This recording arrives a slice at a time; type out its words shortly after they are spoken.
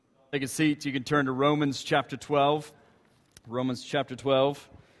take a seat, you can turn to Romans chapter 12. Romans chapter 12.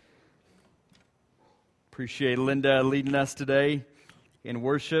 Appreciate Linda leading us today in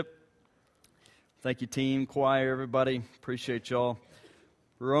worship. Thank you, team, choir, everybody. Appreciate y'all.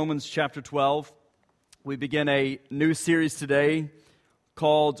 Romans chapter 12. We begin a new series today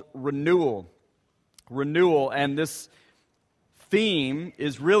called Renewal. Renewal, and this theme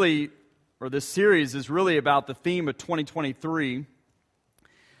is really, or this series is really about the theme of 2023.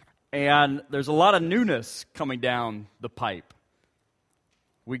 And there's a lot of newness coming down the pipe.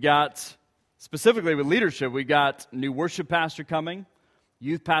 We got, specifically with leadership, we got new worship pastor coming.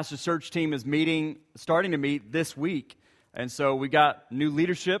 Youth pastor search team is starting to meet this week. And so we got new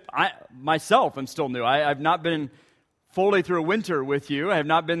leadership. I myself am still new. I've not been fully through a winter with you. I have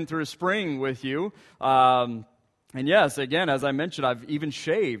not been through a spring with you. And yes, again, as I mentioned, I've even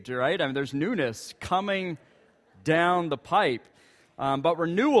shaved, right? I mean, there's newness coming down the pipe. But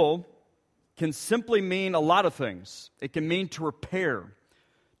renewal can simply mean a lot of things. It can mean to repair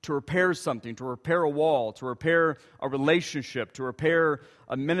something, to repair a wall, to repair a relationship, to repair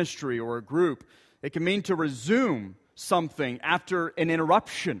a ministry or a group. It can mean to resume something after an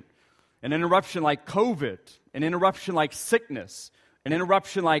interruption like COVID, an interruption like sickness, an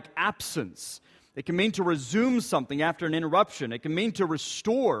interruption like absence. It can mean to resume something after an interruption. It can mean to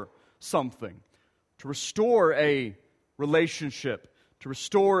restore something, to restore a relationship, to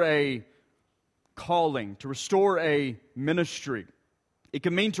restore a calling, to restore a ministry. It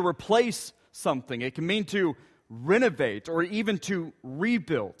can mean to replace something. It can mean to renovate or even to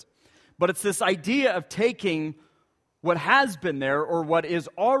rebuild. But it's this idea of taking what has been there or what is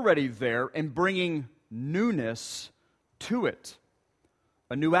already there and bringing newness to it.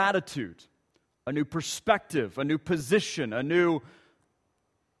 A new attitude, a new perspective, a new position, a new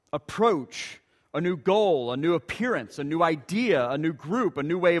approach, a new goal, a new appearance, a new idea, a new group, a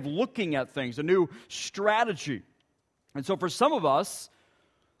new way of looking at things, a new strategy. And so for some of us,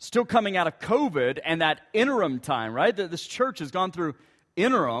 still coming out of COVID and that interim time, right? This church has gone through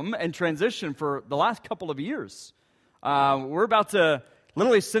interim and transition for the last couple of years. We're about to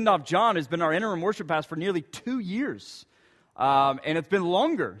literally send off John, who's been our interim worship pastor for nearly 2 years. And it's been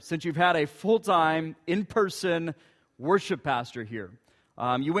longer since you've had a full-time, in-person worship pastor here.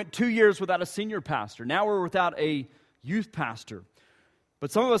 You went 2 years without a senior pastor. Now we're without a youth pastor.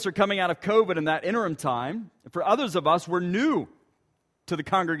 But some of us are coming out of COVID in that interim time. For others of us, we're new to the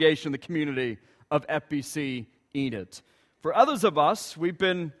congregation, the community of FBC Enid. For others of us, we've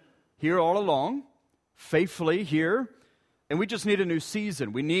been here all along, faithfully here, and we just need a new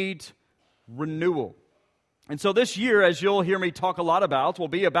season. We need renewal. And so this year, as you'll hear me talk a lot about, will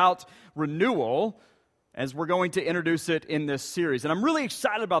be about renewal, as we're going to introduce it in this series. And I'm really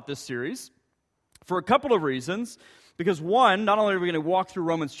excited about this series for a couple of reasons. Because one, not only are we going to walk through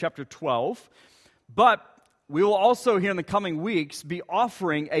Romans chapter 12, but we will also, here in the coming weeks, be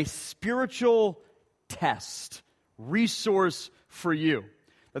offering a spiritual test resource for you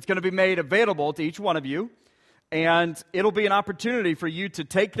that's going to be made available to each one of you. And it'll be an opportunity for you to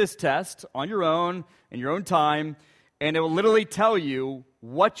take this test on your own, in your own time, and it will literally tell you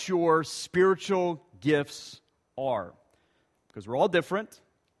what your spiritual gifts are. Because we're all different,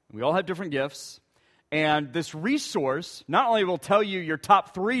 and we all have different gifts. And this resource not only will tell you your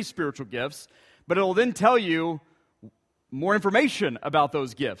top 3 spiritual gifts, but it will then tell you more information about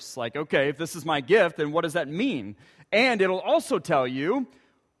those gifts. Like, okay, if this is my gift, then what does that mean? And it'll also tell you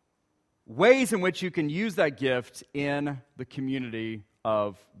ways in which you can use that gift in the community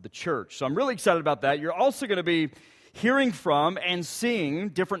of the church. So I'm really excited about that. You're also going to be hearing from and seeing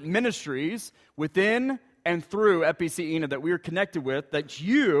different ministries within and through FBC Enid that we are connected with, that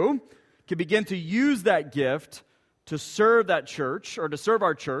you can begin to use that gift to serve that church, or to serve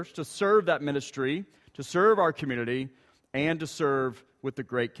our church, to serve that ministry, to serve our community, and to serve with the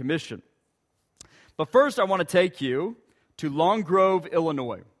Great Commission. But first, I want to take you to Long Grove,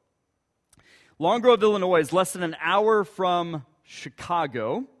 Illinois. Long Grove, Illinois is less than an hour from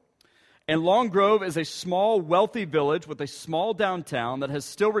Chicago. And Long Grove is a small, wealthy village with a small downtown that has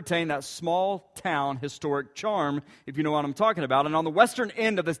still retained that small town historic charm, if you know what I'm talking about. And on the western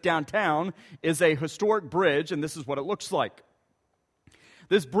end of this downtown is a historic bridge, and this is what it looks like.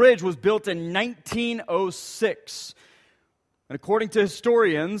 This bridge was built in 1906. And according to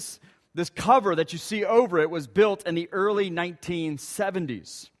historians, this cover that you see over it was built in the early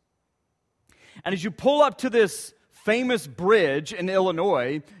 1970s. And as you pull up to this famous bridge in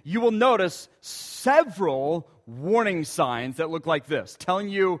Illinois, you will notice several warning signs that look like this, telling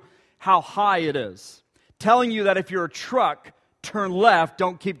you how high it is, telling you that if you're a truck, turn left,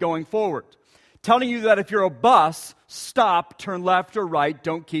 don't keep going forward, telling you that if you're a bus, stop, turn left or right,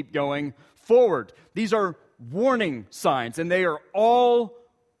 don't keep going forward. These are warning signs, and they are all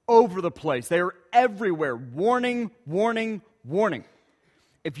over the place. They are everywhere. Warning, warning, warning.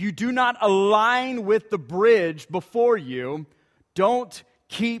 If you do not align with the bridge before you, don't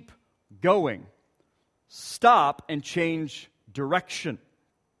keep going. Stop and change direction.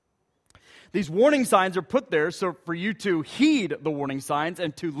 These warning signs are put there so for you to heed the warning signs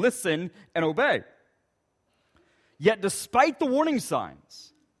and to listen and obey. Yet despite the warning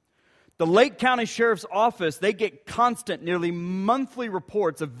signs, the Lake County Sheriff's Office, they get constant, nearly monthly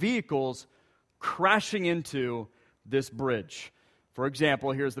reports of vehicles crashing into this bridge. For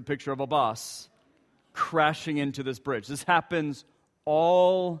example, here's the picture of a bus crashing into this bridge. This happens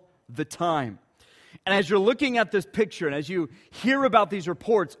all the time. And as you're looking at this picture and as you hear about these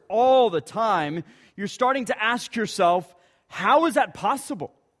reports all the time, you're starting to ask yourself, how is that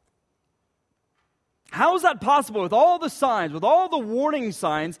possible? How is that possible with all the signs, with all the warning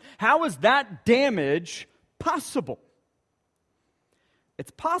signs? How is that damage possible?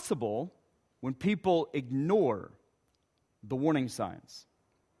 It's possible when people ignore the warning signs.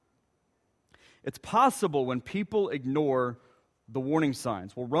 It's possible when people ignore the warning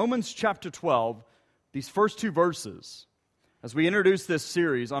signs. Well, Romans chapter 12, these first two verses, as we introduce this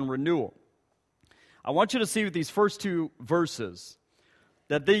series on renewal, I want you to see with these first two verses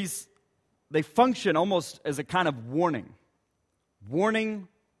that they function almost as a kind of warning. Warning,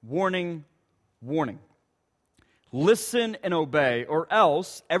 warning, warning. Listen and obey, or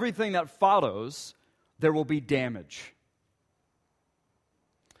else everything that follows, there will be damage.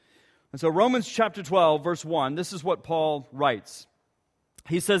 And so Romans chapter 12, verse 1, this is what Paul writes.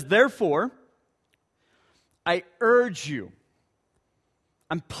 He says, therefore, I urge you,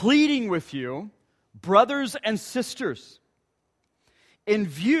 I'm pleading with you, brothers and sisters, in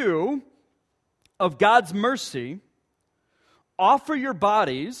view of God's mercy, offer your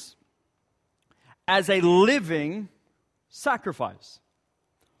bodies as a living sacrifice,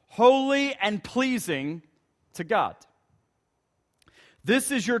 holy and pleasing to God.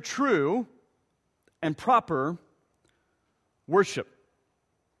 This is your true and proper worship.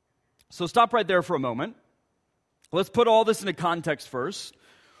 So stop right there for a moment. Let's put all this into context first.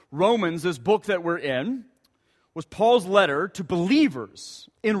 Romans, this book that we're in, was Paul's letter to believers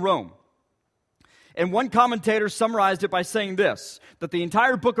in Rome. And one commentator summarized it by saying this, that the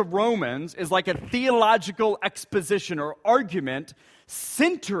entire book of Romans is like a theological exposition or argument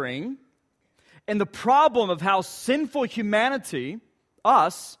centering in the problem of how sinful humanity,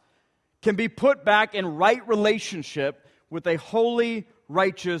 us, can be put back in right relationship with a holy,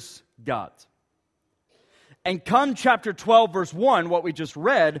 righteous God. And come chapter 12, verse 1, what we just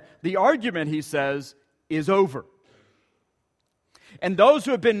read, the argument, he says, is over. And those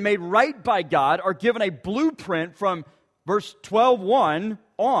who have been made right by God are given a blueprint from verse 12:1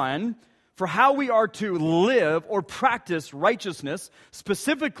 on for how we are to live or practice righteousness,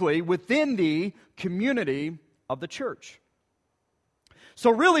 specifically within the community of the church. So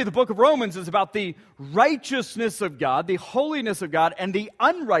really, the book of Romans is about the righteousness of God, the holiness of God, and the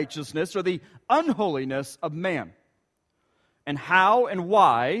unrighteousness or the unholiness of man. And how and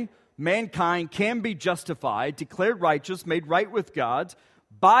why mankind can be justified, declared righteous, made right with God,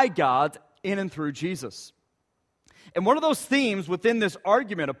 by God, in and through Jesus. And one of those themes within this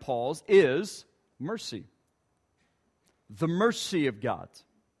argument of Paul's is mercy. The mercy of God,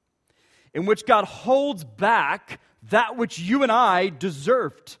 in which God holds back that which you and I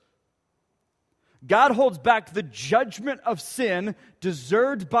deserved. God holds back the judgment of sin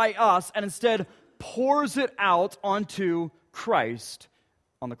deserved by us and instead pours it out onto Christ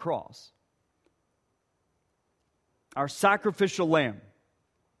on the cross. Our sacrificial lamb,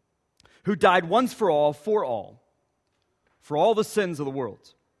 who died once for all the sins of the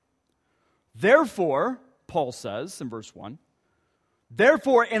world. Therefore, Paul says in verse 1,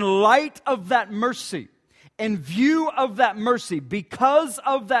 therefore, in light of that mercy, in view of that mercy, because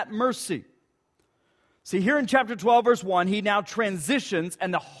of that mercy. See, here in chapter 12, verse 1, he now transitions,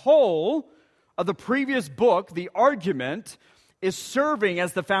 and the whole of the previous book, the argument, is serving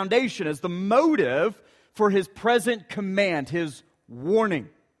as the foundation, as the motive for his present command, his warning.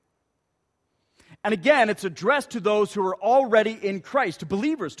 And again, it's addressed to those who are already in Christ, to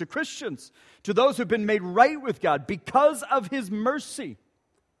believers, to Christians, to those who have been made right with God because of his mercy.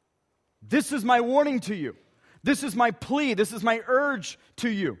 This is my warning to you. This is my plea. This is my urge to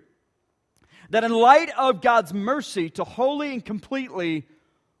you. That in light of God's mercy, to wholly and completely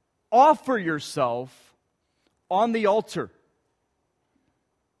offer yourself on the altar.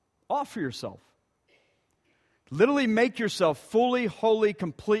 Offer yourself. Literally make yourself fully, wholly,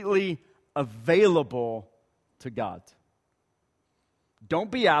 completely available to God.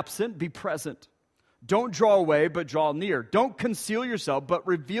 Don't be absent, be present. Don't draw away, but draw near. Don't conceal yourself, but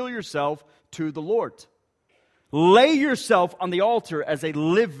reveal yourself to the Lord. Lay yourself on the altar as a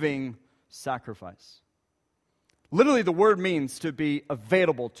living sacrifice. Literally, the word means to be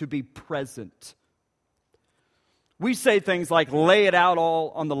available, to be present. We say things like lay it out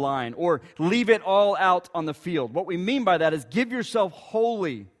all on the line or leave it all out on the field. What we mean by that is give yourself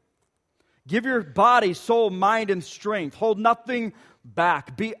wholly. Give your body, soul, mind, and strength. Hold nothing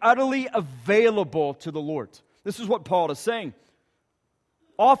back. Be utterly available to the Lord. This is what Paul is saying.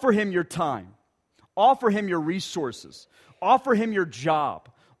 Offer him your time. Offer him your resources. Offer him your job.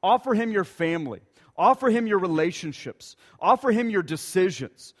 Offer him your family. Offer him your relationships. Offer him your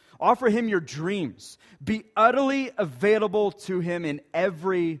decisions. Offer him your dreams. Be utterly available to him in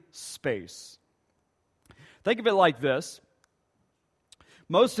every space. Think of it like this.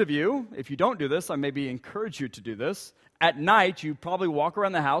 Most of you, if you don't do this, I maybe encourage you to do this. At night, you probably walk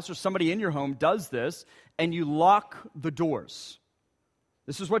around the house, or somebody in your home does this, and you lock the doors.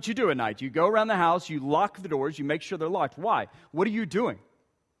 This is what you do at night. You go around the house, you lock the doors, you make sure they're locked. Why? What are you doing?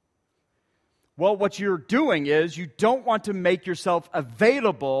 Well, what you're doing is you don't want to make yourself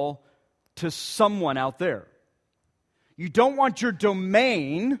available to someone out there. You don't want your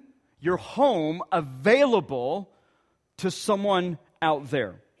domain, your home, available to someone out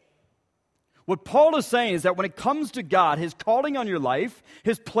there. What Paul is saying is that when it comes to God, his calling on your life,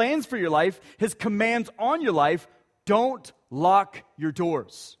 his plans for your life, his commands on your life, don't lock your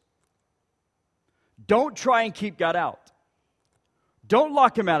doors. Don't try and keep God out. Don't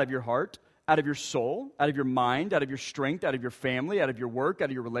lock him out of your heart, out of your soul, out of your mind, out of your strength, out of your family, out of your work, out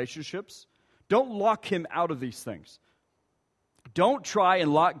of your relationships. Don't lock him out of these things. Don't try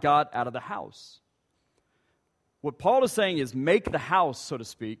and lock God out of the house. What Paul is saying is make the house, so to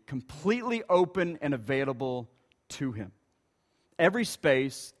speak, completely open and available to him. Every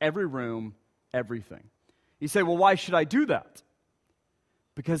space, every room, everything. You say, well, why should I do that?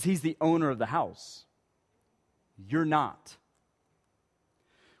 Because he's the owner of the house. You're not.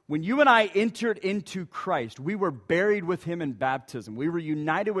 When you and I entered into Christ, we were buried with him in baptism. We were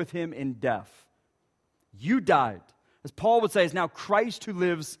united with him in death. You died. As Paul would say, it's now Christ who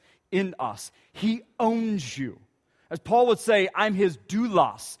lives in us. He owns you. As Paul would say, I'm his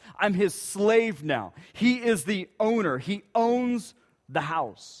doulos. I'm his slave now. He is the owner. He owns the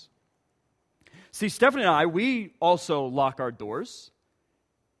house. See, Stephanie and I, we also lock our doors.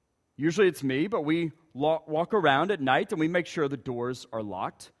 Usually it's me, but we walk around at night and we make sure the doors are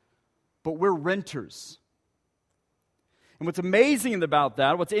locked. But we're renters. And what's amazing about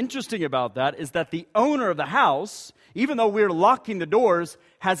that, what's interesting about that, is that the owner of the house, even though we're locking the doors,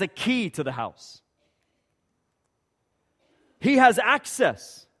 has a key to the house. He has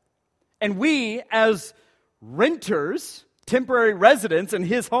access. And we, as renters, temporary residents in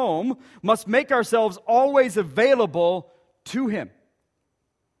his home, must make ourselves always available to him.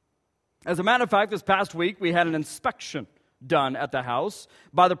 As a matter of fact, this past week, we had an inspection done at the house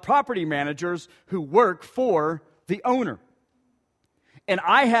by the property managers who work for the owner. And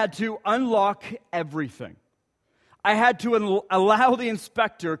I had to unlock everything. I had to allow the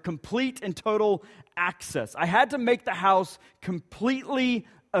inspector complete and total access. I had to make the house completely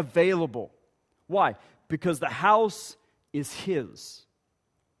available. Why? Because the house is his,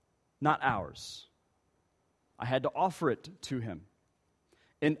 not ours. I had to offer it to him.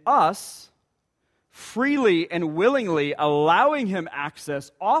 And us, freely and willingly allowing him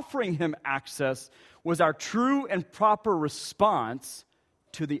access, offering him access, was our true and proper response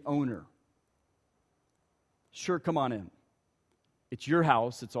to the owner. Sure, come on in. It's your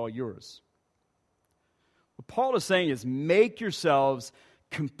house, it's all yours. What Paul is saying is make yourselves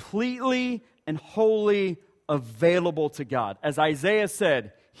completely and wholly available to God. As Isaiah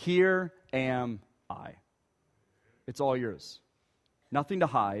said, here am I. It's all yours. Nothing to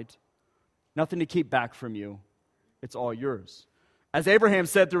hide, nothing to keep back from you. It's all yours. As Abraham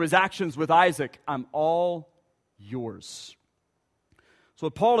said through his actions with Isaac, I'm all yours. So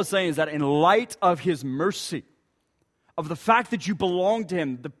what Paul is saying is that in light of his mercy, of the fact that you belong to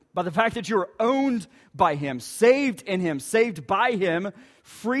him, by the fact that you are owned by him, saved in him, saved by him,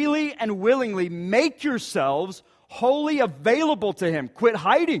 freely and willingly make yourselves wholly available to him. Quit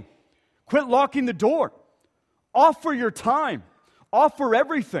hiding. Quit locking the door. Offer your time. Offer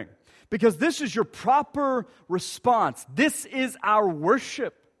everything. Because this is your proper response. This is our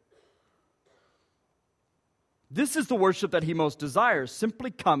worship. This is the worship that he most desires.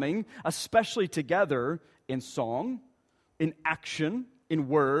 Simply coming, especially together in song, in action, in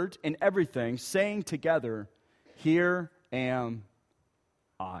word, in everything, saying together, here am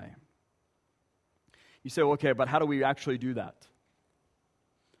I. You say, well, okay, but how do we actually do that?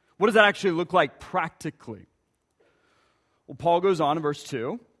 What does that actually look like practically? Well, Paul goes on in verse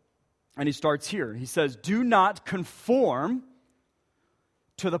 2, and he starts here. He says, do not conform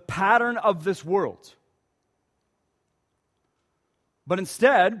to the pattern of this world, but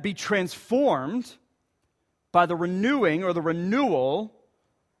instead be transformed by the renewing or the renewal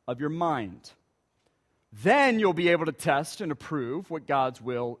of your mind. Then you'll be able to test and approve what God's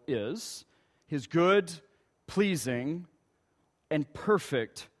will is, his good, pleasing, and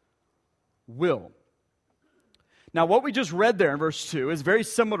perfect will. Now, what we just read there in verse 2 is very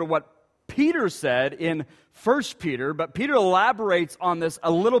similar to what Peter said in 1 Peter, but Peter elaborates on this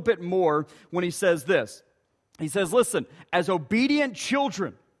a little bit more when he says this. He says, listen, as obedient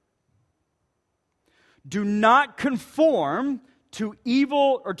children, do not conform to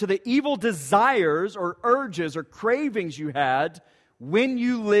evil or to the evil desires or urges or cravings you had when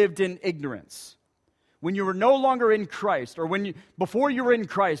you lived in ignorance, when you were no longer in Christ, or before you were in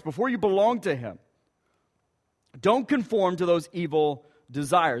Christ, before you belonged to him. Don't conform to those evil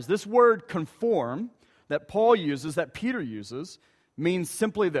desires. This word conform that Paul uses, that Peter uses, means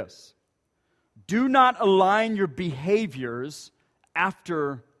simply this: do not align your behaviors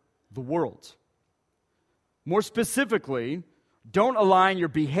after the world. More specifically, don't align your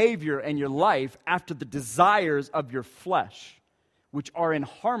behavior and your life after the desires of your flesh, which are in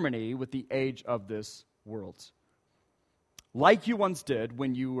harmony with the age of this world, like you once did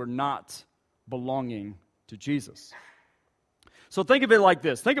when you were not belonging to Jesus. So think of it like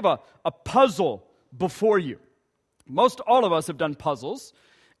this. Think of a puzzle before you. Most all of us have done puzzles.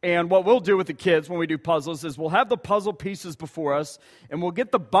 And what we'll do with the kids when we do puzzles is we'll have the puzzle pieces before us, and we'll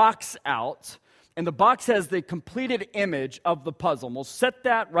get the box out, and the box has the completed image of the puzzle. And we'll set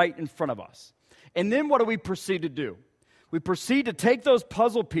that right in front of us. And then what do we proceed to do? We proceed to take those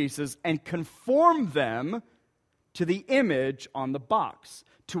puzzle pieces and conform them to the image on the box,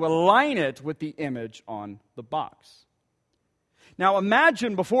 to align it with the image on the box. Now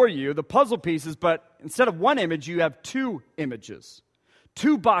imagine before you the puzzle pieces, but instead of one image, you have two images.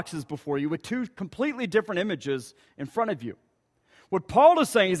 Two boxes before you with two completely different images in front of you. What Paul is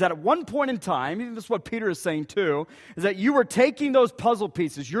saying is that at one point in time, even this is what Peter is saying too, is that you were taking those puzzle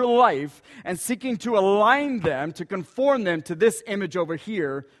pieces, your life, and seeking to align them, to conform them to this image over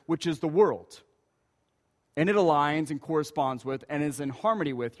here, which is the world. And it aligns and corresponds with and is in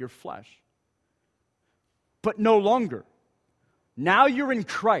harmony with your flesh. But no longer. Now you're in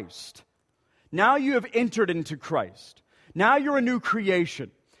Christ. Now you have entered into Christ. Now you're a new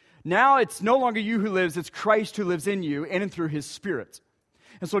creation. Now it's no longer you who lives, it's Christ who lives in you in and through his Spirit.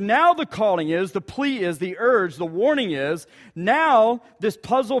 And so now the calling is, the plea is, the urge, the warning is, now this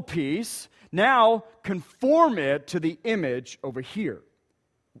puzzle piece, now conform it to the image over here,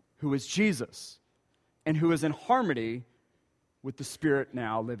 who is Jesus, and who is in harmony with the Spirit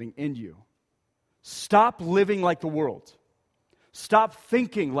now living in you. Stop living like the world. Stop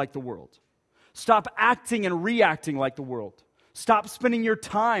thinking like the world. Stop acting and reacting like the world. Stop spending your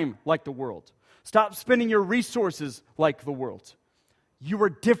time like the world. Stop spending your resources like the world. You are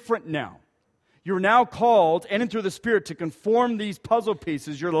different now. You're now called, and through the Spirit, to conform these puzzle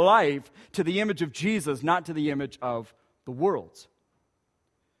pieces, your life, to the image of Jesus, not to the image of the world.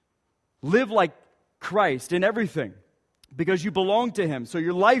 Live like Christ in everything, because you belong to him. So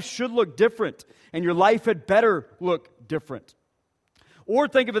your life should look different, and your life had better look different. Or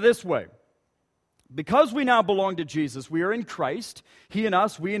think of it this way. Because we now belong to Jesus, we are in Christ, he and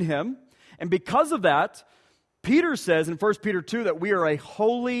us, we and him. And because of that, Peter says in 1 Peter 2 that we are a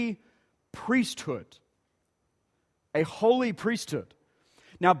holy priesthood. A holy priesthood.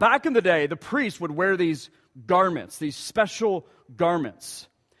 Now, back in the day, the priests would wear these garments, these special garments.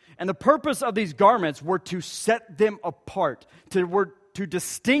 And the purpose of these garments were to set them apart, to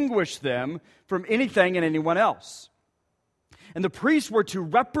distinguish them from anything and anyone else. And the priests were to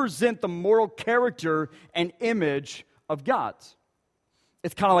represent the moral character and image of God.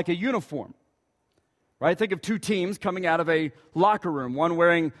 It's kind of like a uniform, right? Think of two teams coming out of a locker room, one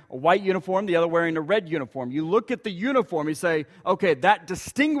wearing a white uniform, the other wearing a red uniform. You look at the uniform, you say, okay, that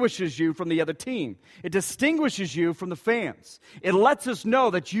distinguishes you from the other team. It distinguishes you from the fans. It lets us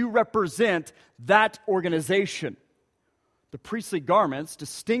know that you represent that organization. The priestly garments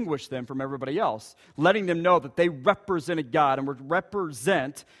distinguish them from everybody else, letting them know that they represented God and would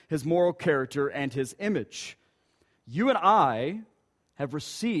represent his moral character and his image. You and I have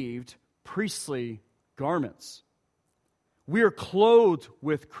received priestly garments. We are clothed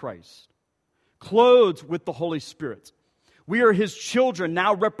with Christ, clothed with the Holy Spirit. We are his children,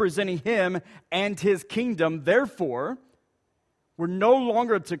 now representing him and his kingdom. Therefore, We're no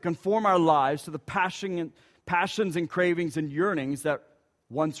longer to conform our lives to the passions and cravings and yearnings that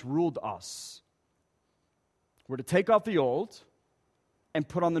once ruled us. We're to take off the old and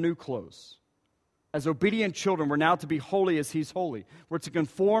put on the new clothes. As obedient children, we're now to be holy as He's holy. We're to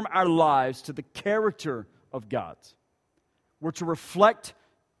conform our lives to the character of God. We're to reflect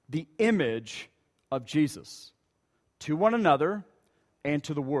the image of Jesus to one another and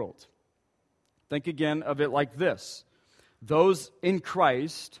to the world. Think again of it like this. Those in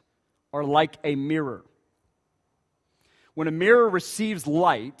Christ are like a mirror. When a mirror receives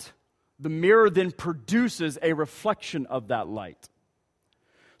light, the mirror then produces a reflection of that light.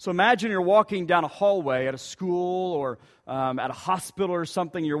 So imagine you're walking down a hallway at a school or at a hospital or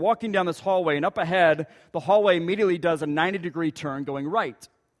something. You're walking down this hallway, and up ahead, the hallway immediately does a 90-degree turn going right.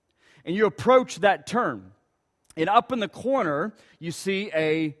 And you approach that turn. And up in the corner, you see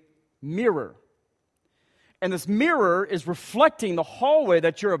a mirror. And this mirror is reflecting the hallway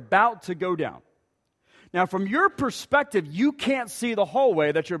that you're about to go down. Now, from your perspective, you can't see the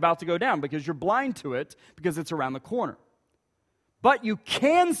hallway that you're about to go down because you're blind to it because it's around the corner. But you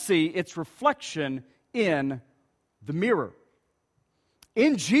can see its reflection in the mirror.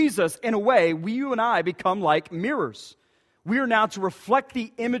 In Jesus, in a way, you and I become like mirrors. We are now to reflect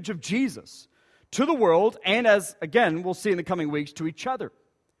the image of Jesus to the world and, as, again, we'll see in the coming weeks, to each other.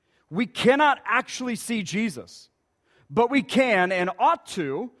 We cannot actually see Jesus, but we can and ought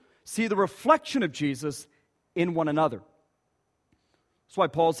to see the reflection of Jesus in one another. That's why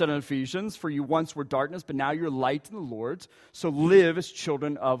Paul said in Ephesians, "For you once were darkness, but now you're light in the Lord, so live as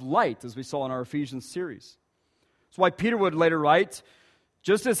children of light," as we saw in our Ephesians series. That's why Peter would later write,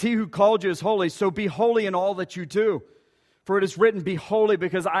 "Just as He who called you is holy, so be holy in all that you do. For it is written, 'Be holy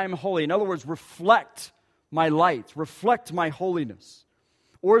because I am holy.'" In other words, reflect my light, reflect my holiness.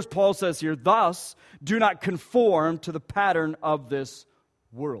 Or as Paul says here, "Thus do not conform to the pattern of this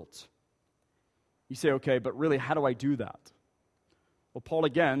world." You say, okay, but really, how do I do that? Well, Paul,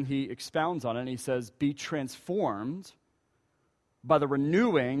 again, he expounds on it, and he says, "Be transformed by the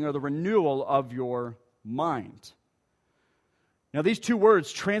renewing or the renewal of your mind." Now, these two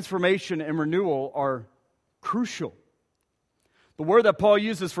words, transformation and renewal, are crucial. The word that Paul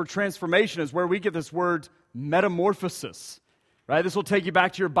uses for transformation is where we get this word metamorphosis, right? This will take you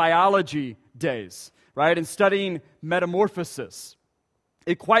back to your biology days, right? And studying metamorphosis.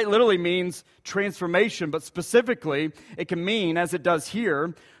 It quite literally means transformation, but specifically, it can mean, as it does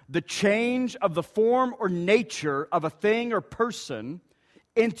here, the change of the form or nature of a thing or person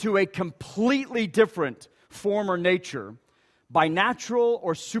into a completely different form or nature by natural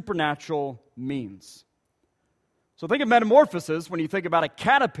or supernatural means. So think of metamorphosis when you think about a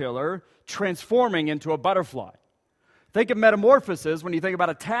caterpillar transforming into a butterfly. Think of metamorphosis when you think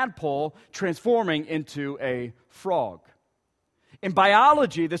about a tadpole transforming into a frog. In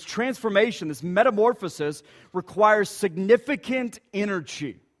biology, this transformation, this metamorphosis, requires significant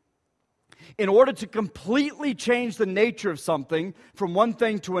energy. In order to completely change the nature of something from one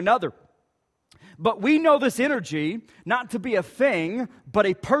thing to another. But we know this energy not to be a thing, but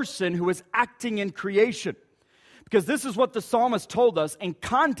a person who is acting in creation. Because this is what the psalmist told us in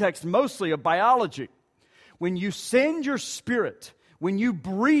context mostly of biology. When you send your spirit, when you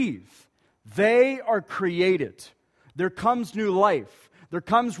breathe, they are created. There comes new life. There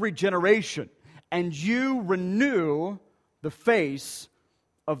comes regeneration. And you renew the face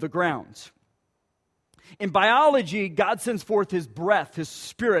of the ground. In biology, God sends forth His breath, His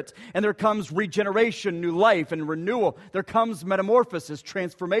Spirit, and there comes regeneration, new life, and renewal. There comes metamorphosis,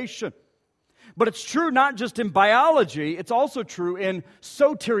 transformation. But it's true not just in biology, it's also true in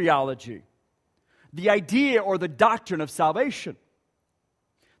soteriology, the idea or the doctrine of salvation.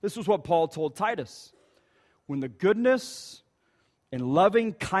 This was what Paul told Titus. When the goodness and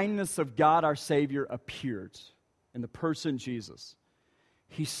loving kindness of God our Savior appeared in the person Jesus,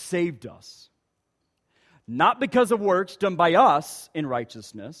 He saved us. Not because of works done by us in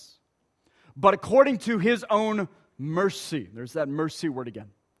righteousness, but according to His own mercy. There's that mercy word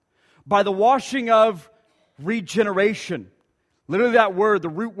again. By the washing of regeneration. Literally that word, the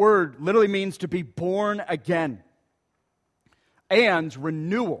root word, literally means to be born again. And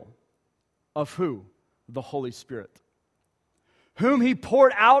renewal of who? The Holy Spirit, whom He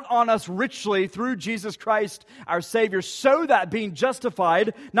poured out on us richly through Jesus Christ our Savior, so that being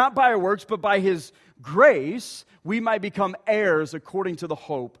justified, not by our works, but by His grace, we might become heirs according to the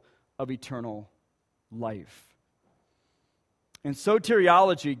hope of eternal life. In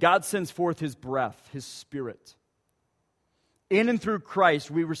soteriology, God sends forth His breath, His Spirit. In and through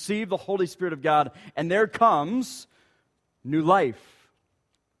Christ, we receive the Holy Spirit of God, and there comes new life.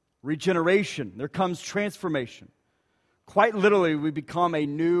 Regeneration. There comes transformation. Quite literally, we become a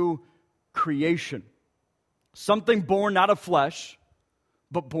new creation. Something born not of flesh,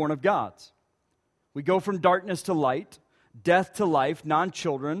 but born of God. We go from darkness to light, death to life,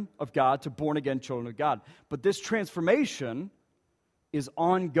 non-children of God to born-again children of God. But this transformation is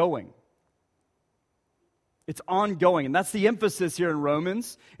ongoing. It's ongoing, and that's the emphasis here in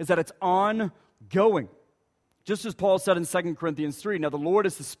Romans, is that it's ongoing. Just as Paul said in 2 Corinthians 3, now the Lord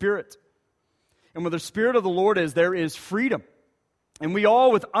is the Spirit, and where the Spirit of the Lord is, there is freedom. And we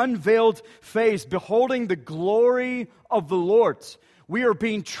all, with unveiled face, beholding the glory of the Lord, we are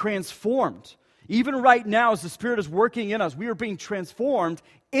being transformed. Even right now, as the Spirit is working in us, we are being transformed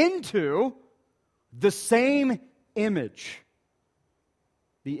into the same image,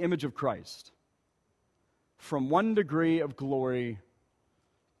 the image of Christ, from one degree of glory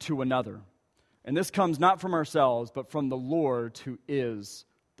to another. And this comes not from ourselves, but from the Lord who is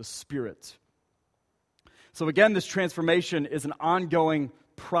the Spirit. So again, this transformation is an ongoing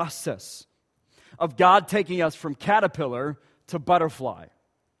process of God taking us from caterpillar to butterfly,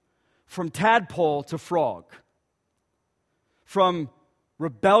 from tadpole to frog, from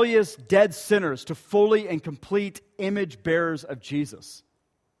rebellious dead sinners to fully and complete image bearers of Jesus.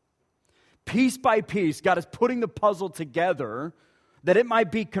 Piece by piece, God is putting the puzzle together that it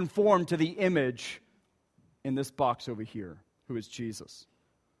might be conformed to the image in this box over here, who is Jesus.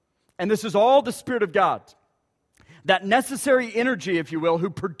 And this is all the Spirit of God, that necessary energy, if you will, who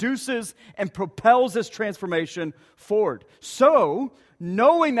produces and propels this transformation forward. So,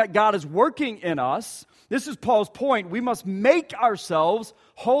 knowing that God is working in us, this is Paul's point, we must make ourselves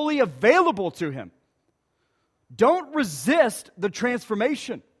wholly available to Him. Don't resist the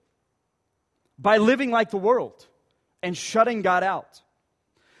transformation by living like the world and shutting God out.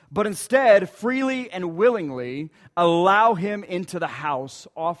 But instead, freely and willingly allow Him into the house,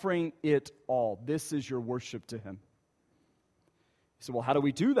 offering it all. This is your worship to Him. You say, well, how do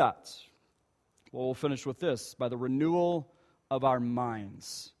we do that? Well, we'll finish with this. By the renewal of our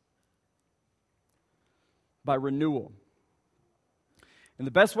minds. By renewal. And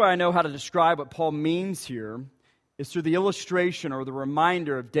the best way I know how to describe what Paul means here is through the illustration or the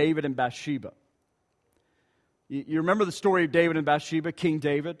reminder of David and Bathsheba. You remember the story of David and Bathsheba, King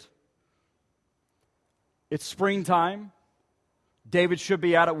David? It's springtime. David should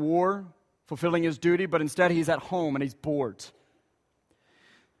be out at war, fulfilling his duty, but instead he's at home and he's bored.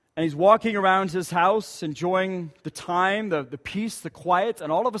 And he's walking around his house, enjoying the time, the peace, the quiet,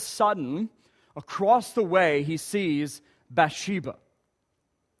 and all of a sudden, across the way, he sees Bathsheba.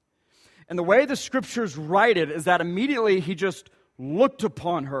 And the way the scriptures write it is that immediately he just looked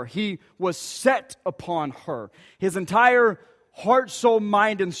upon her. He was set upon her. His entire heart, soul,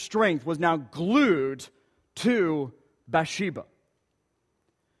 mind, and strength was now glued to Bathsheba.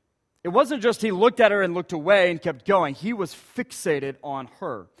 It wasn't just he looked at her and looked away and kept going. He was fixated on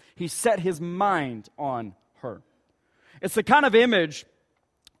her. He set his mind on her. It's the kind of image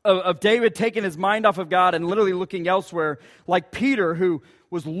of David taking his mind off of God and literally looking elsewhere, like Peter, who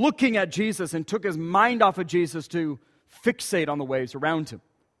was looking at Jesus and took his mind off of Jesus to fixate on the waves around him.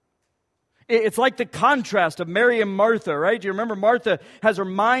 It's like the contrast of Mary and Martha, right? Do you remember Martha has her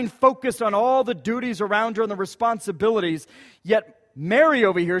mind focused on all the duties around her and the responsibilities, yet Mary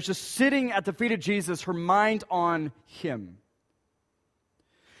over here is just sitting at the feet of Jesus, her mind on Him.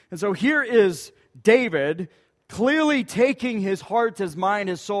 And so here is David clearly taking his heart, his mind,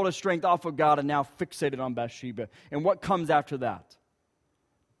 his soul, his strength off of God and now fixated on Bathsheba. And what comes after that?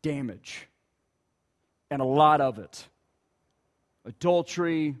 Damage. And a lot of it.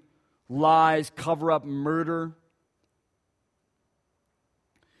 Adultery, lies, cover-up, murder.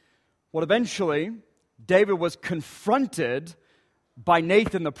 Well, eventually, David was confronted by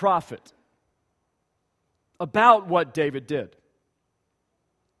Nathan the prophet about what David did.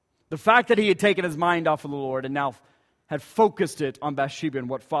 The fact that he had taken his mind off of the Lord and now had focused it on Bathsheba and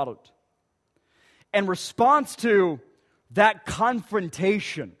what followed. In response to that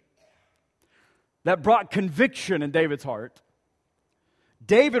confrontation that brought conviction in David's heart,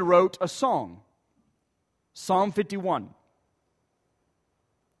 David wrote a song, Psalm 51.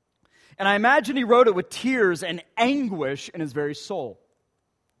 And I imagine he wrote it with tears and anguish in his very soul.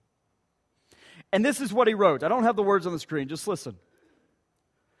 And this is what he wrote. I don't have the words on the screen, just listen.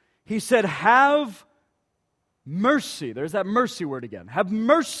 He said, have mercy. There's that mercy word again. Have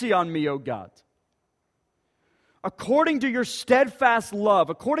mercy on me, O God. According to your steadfast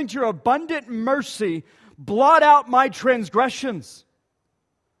love, according to your abundant mercy, blot out my transgressions.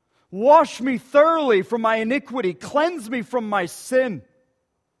 Wash me thoroughly from my iniquity. Cleanse me from my sin.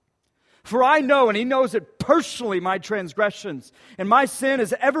 For I know, and he knows it personally, my transgressions, and my sin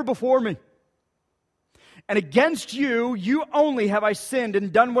is ever before me. And against you, you only have I sinned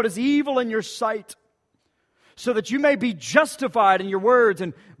and done what is evil in your sight, so that you may be justified in your words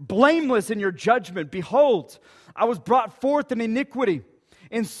and blameless in your judgment. Behold, I was brought forth in iniquity.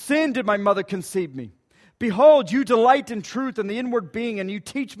 In sin did my mother conceive me. Behold, you delight in truth in the inward being, and you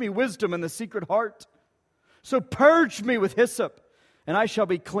teach me wisdom in the secret heart. So purge me with hyssop, and I shall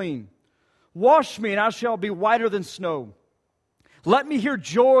be clean. Wash me, and I shall be whiter than snow. Let me hear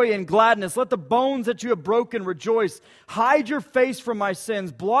joy and gladness. Let the bones that you have broken rejoice. Hide your face from my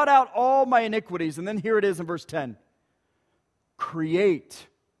sins. Blot out all my iniquities. And then here it is in verse 10. Create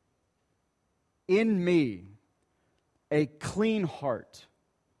in me a clean heart,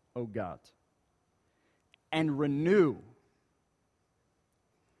 O God, and renew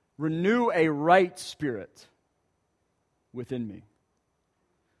a right spirit within me.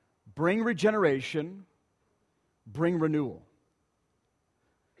 Bring regeneration, bring renewal.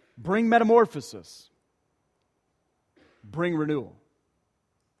 Bring metamorphosis. Bring renewal.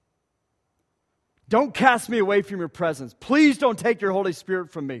 Don't cast me away from your presence. Please don't take your Holy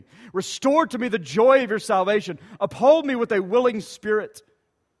Spirit from me. Restore to me the joy of your salvation. Uphold me with a willing spirit.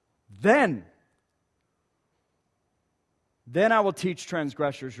 Then I will teach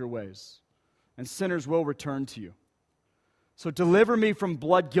transgressors your ways, and sinners will return to you. So deliver me from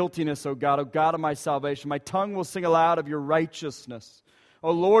blood guiltiness, O God of my salvation. My tongue will sing aloud of your righteousness. O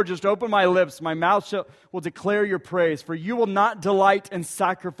Lord, just open my lips. My mouth will declare your praise. For you will not delight in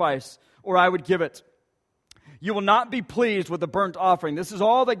sacrifice, or I would give it. You will not be pleased with the burnt offering. This is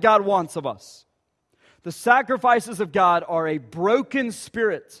all that God wants of us. The sacrifices of God are a broken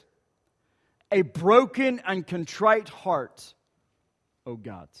spirit, a broken and contrite heart. O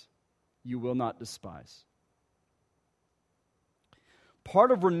God, you will not despise.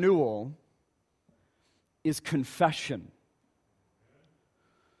 Part of renewal is confession.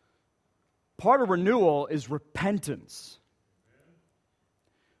 Part of renewal is repentance.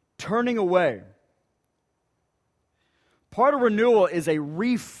 Turning away. Part of renewal is a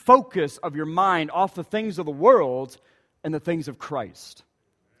refocus of your mind off the things of the world and the things of Christ.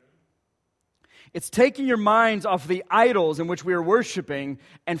 It's taking your minds off the idols in which we are worshiping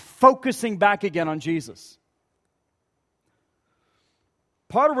and focusing back again on Jesus.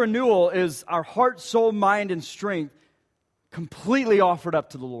 Part of renewal is our heart, soul, mind, and strength completely offered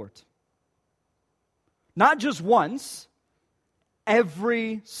up to the Lord. Not just once,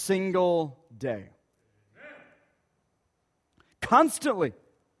 every single day. Constantly.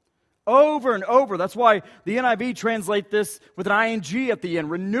 Over and over. That's why the NIV translates this with an ing at the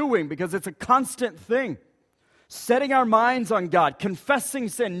end, renewing, because it's a constant thing. Setting our minds on God, confessing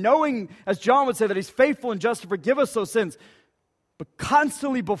sin, knowing, as John would say, that He's faithful and just to forgive us those sins, but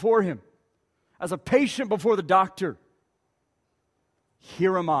constantly before Him, as a patient before the doctor.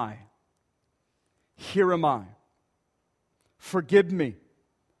 Here am I. Here am I. Forgive me.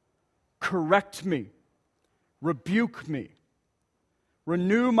 Correct me. Rebuke me.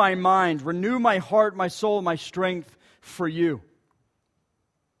 Renew my mind. Renew my heart, my soul, my strength for you.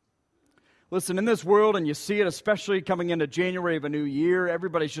 Listen, in this world, and you see it especially coming into January of a new year,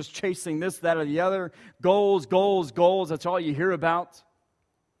 everybody's just chasing this, that, or the other. Goals, goals, goals. That's all you hear about.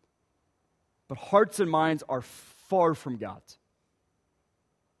 But hearts and minds are far from God.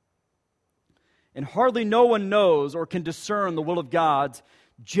 And hardly no one knows or can discern the will of God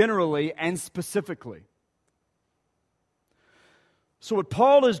generally and specifically. So what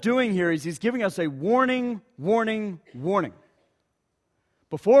Paul is doing here is he's giving us a warning, warning, warning.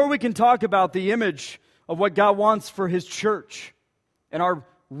 Before we can talk about the image of what God wants for His church and our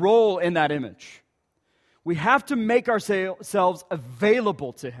role in that image, we have to make ourselves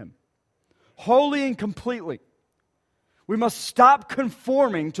available to Him, wholly and completely. We must stop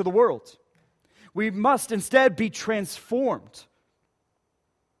conforming to the world. We must instead be transformed,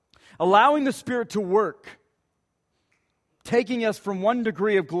 allowing the Spirit to work, taking us from one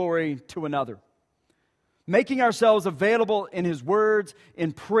degree of glory to another, making ourselves available in His words,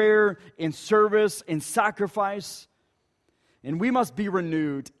 in prayer, in service, in sacrifice. And we must be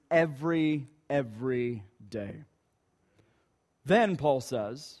renewed every day. Then, Paul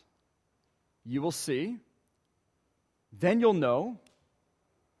says, you will see, then you'll know,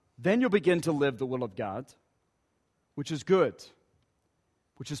 then you'll begin to live the will of God, which is good,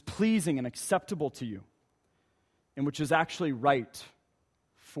 which is pleasing and acceptable to you, and which is actually right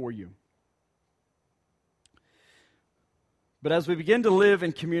for you. But as we begin to live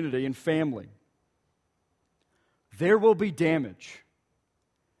in community and family, there will be damage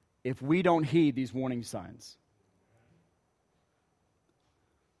if we don't heed these warning signs.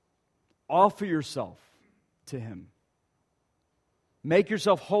 Offer yourself to Him. Make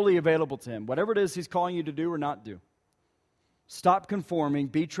yourself wholly available to Him. Whatever it is He's calling you to do or not do. Stop conforming,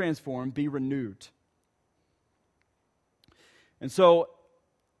 be transformed, be renewed. And so,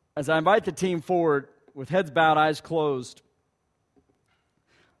 as I invite the team forward, with heads bowed, eyes closed,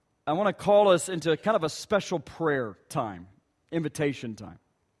 I want to call us into kind of a special prayer time, invitation time.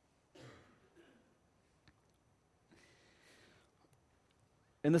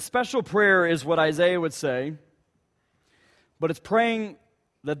 And the special prayer is what Isaiah would say, but it's praying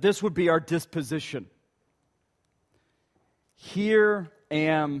that this would be our disposition. Here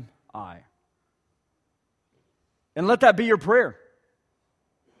am I. And let that be your prayer.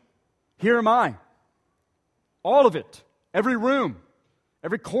 Here am I. All of it. Every room.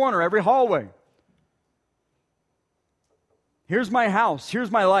 Every corner. Every hallway. Here's my house. Here's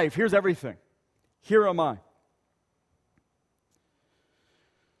my life. Here's everything. Here am I.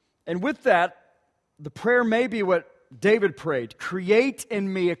 And with that, the prayer may be what David prayed. Create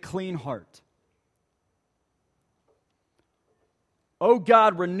in me a clean heart. Oh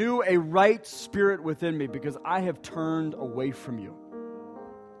God, renew a right spirit within me because I have turned away from you.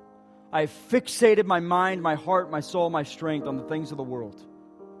 I have fixated my mind, my heart, my soul, my strength on the things of the world,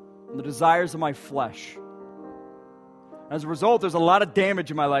 on the desires of my flesh. As a result, there's a lot of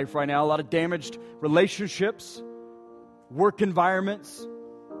damage in my life right now, a lot of damaged relationships, work environments,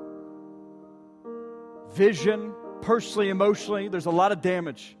 vision, personally, emotionally. There's a lot of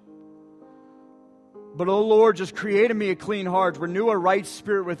damage. But, oh Lord, just create in me a clean heart. Renew a right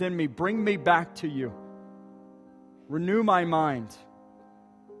spirit within me. Bring me back to you. Renew my mind.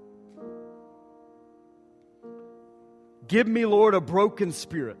 Give me, Lord, a broken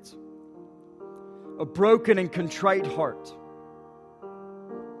spirit. A broken and contrite heart.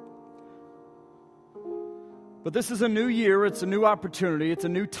 But this is a new year. It's a new opportunity. It's a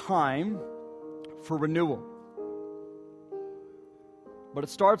new time for renewal. But it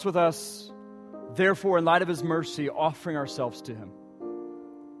starts with us, therefore, in light of His mercy, offering ourselves to Him.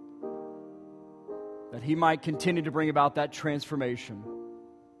 That He might continue to bring about that transformation.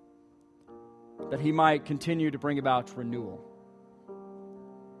 That He might continue to bring about renewal.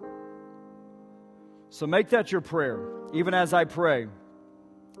 So make that your prayer, even as I pray.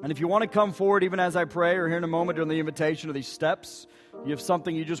 And if you want to come forward even as I pray, or here in a moment during the invitation of these steps, you have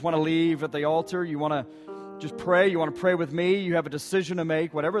something you just want to leave at the altar, you want to just pray, you want to pray with me, you have a decision to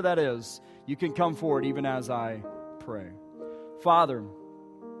make, whatever that is, you can come forward even as I pray. Father,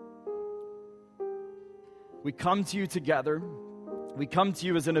 we come to you together. We come to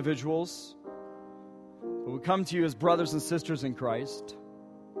you as individuals. But we come to you as brothers and sisters in Christ.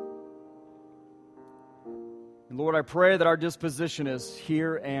 And Lord, I pray that our disposition is,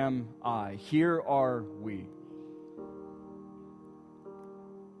 here am I. Here are we.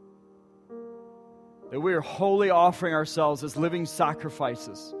 That we are wholly offering ourselves as living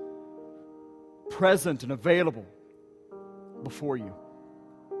sacrifices, present and available before you.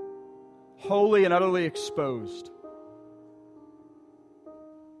 Wholly and utterly exposed.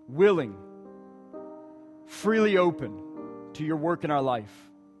 Willing, freely open to your work in our life.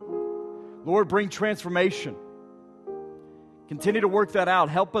 Lord, bring transformation. Continue to work that out.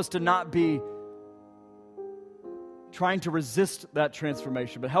 Help us to not be trying to resist that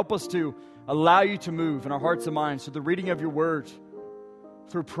transformation, but help us to allow you to move in our hearts and minds through the reading of your word,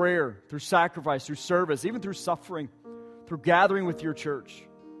 through prayer, through sacrifice, through service, even through suffering, through gathering with your church.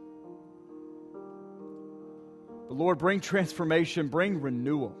 But Lord, bring transformation, bring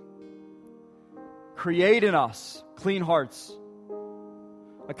renewal. Create in us clean hearts,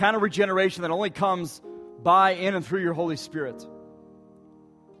 a kind of regeneration that only comes by, in, and through your Holy Spirit.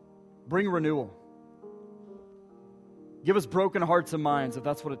 Bring renewal. Give us broken hearts and minds if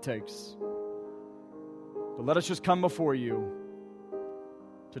that's what it takes. But let us just come before you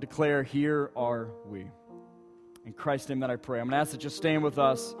to declare, here are we. In Christ's name that I pray. I'm going to ask that you stand with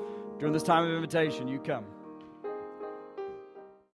us during this time of invitation. You come.